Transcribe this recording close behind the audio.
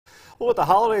Well, with the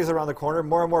holidays around the corner,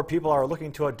 more and more people are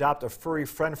looking to adopt a furry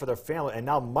friend for their family, and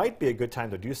now might be a good time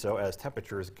to do so as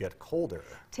temperatures get colder.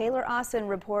 Taylor Austin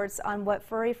reports on what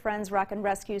Furry Friends Rock and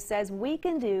Rescue says we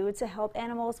can do to help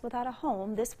animals without a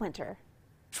home this winter.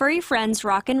 Furry Friends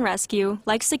Rock and Rescue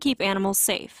likes to keep animals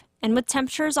safe, and with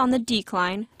temperatures on the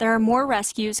decline, there are more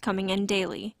rescues coming in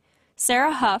daily.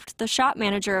 Sarah Huft, the shop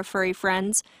manager of Furry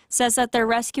Friends, says that they're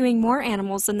rescuing more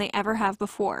animals than they ever have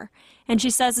before, and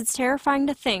she says it's terrifying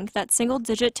to think that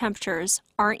single-digit temperatures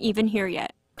aren't even here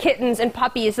yet. Kittens and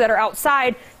puppies that are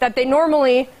outside that they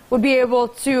normally would be able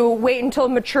to wait until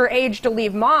mature age to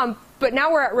leave mom, but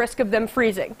now we're at risk of them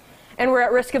freezing, and we're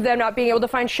at risk of them not being able to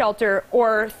find shelter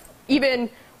or even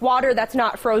water that's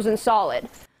not frozen solid.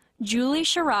 Julie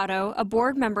Shirato, a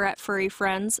board member at Furry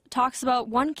Friends, talks about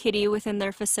one kitty within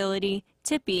their facility,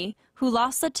 Tippy, who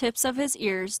lost the tips of his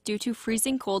ears due to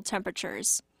freezing cold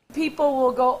temperatures. People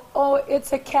will go, oh,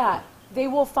 it's a cat. They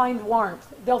will find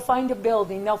warmth. They'll find a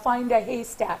building. They'll find a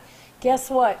haystack. Guess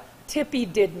what? Tippy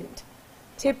didn't.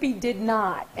 Tippy did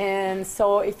not. And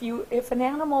so if an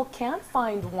animal can't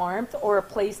find warmth or a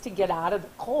place to get out of the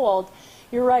cold,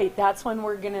 you're right, that's when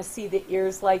we're going to see the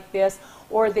ears like this,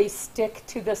 or they stick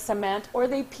to the cement, or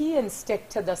they pee and stick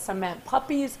to the cement,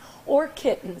 puppies or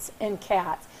kittens and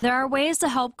cats. There are ways to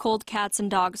help cold cats and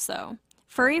dogs, though.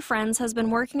 Furry Friends has been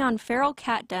working on feral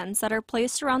cat dens that are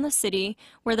placed around the city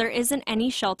where there isn't any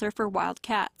shelter for wild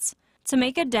cats. To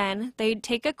make a den, they'd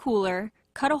take a cooler,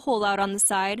 cut a hole out on the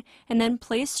side, and then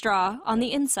place straw on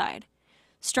the inside.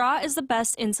 Straw is the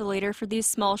best insulator for these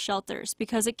small shelters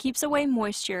because it keeps away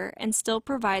moisture and still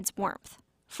provides warmth.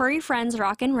 Furry Friends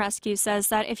Rock and Rescue says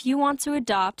that if you want to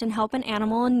adopt and help an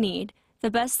animal in need, the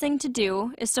best thing to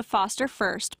do is to foster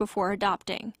first before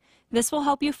adopting. This will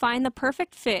help you find the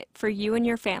perfect fit for you and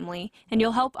your family, and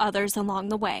you'll help others along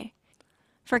the way.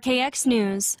 For KX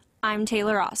News, I'm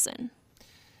Taylor Austin.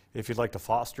 If you'd like to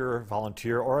foster,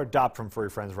 volunteer, or adopt from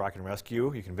Furry Friends Rock and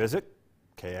Rescue, you can visit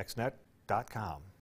kxnet.com.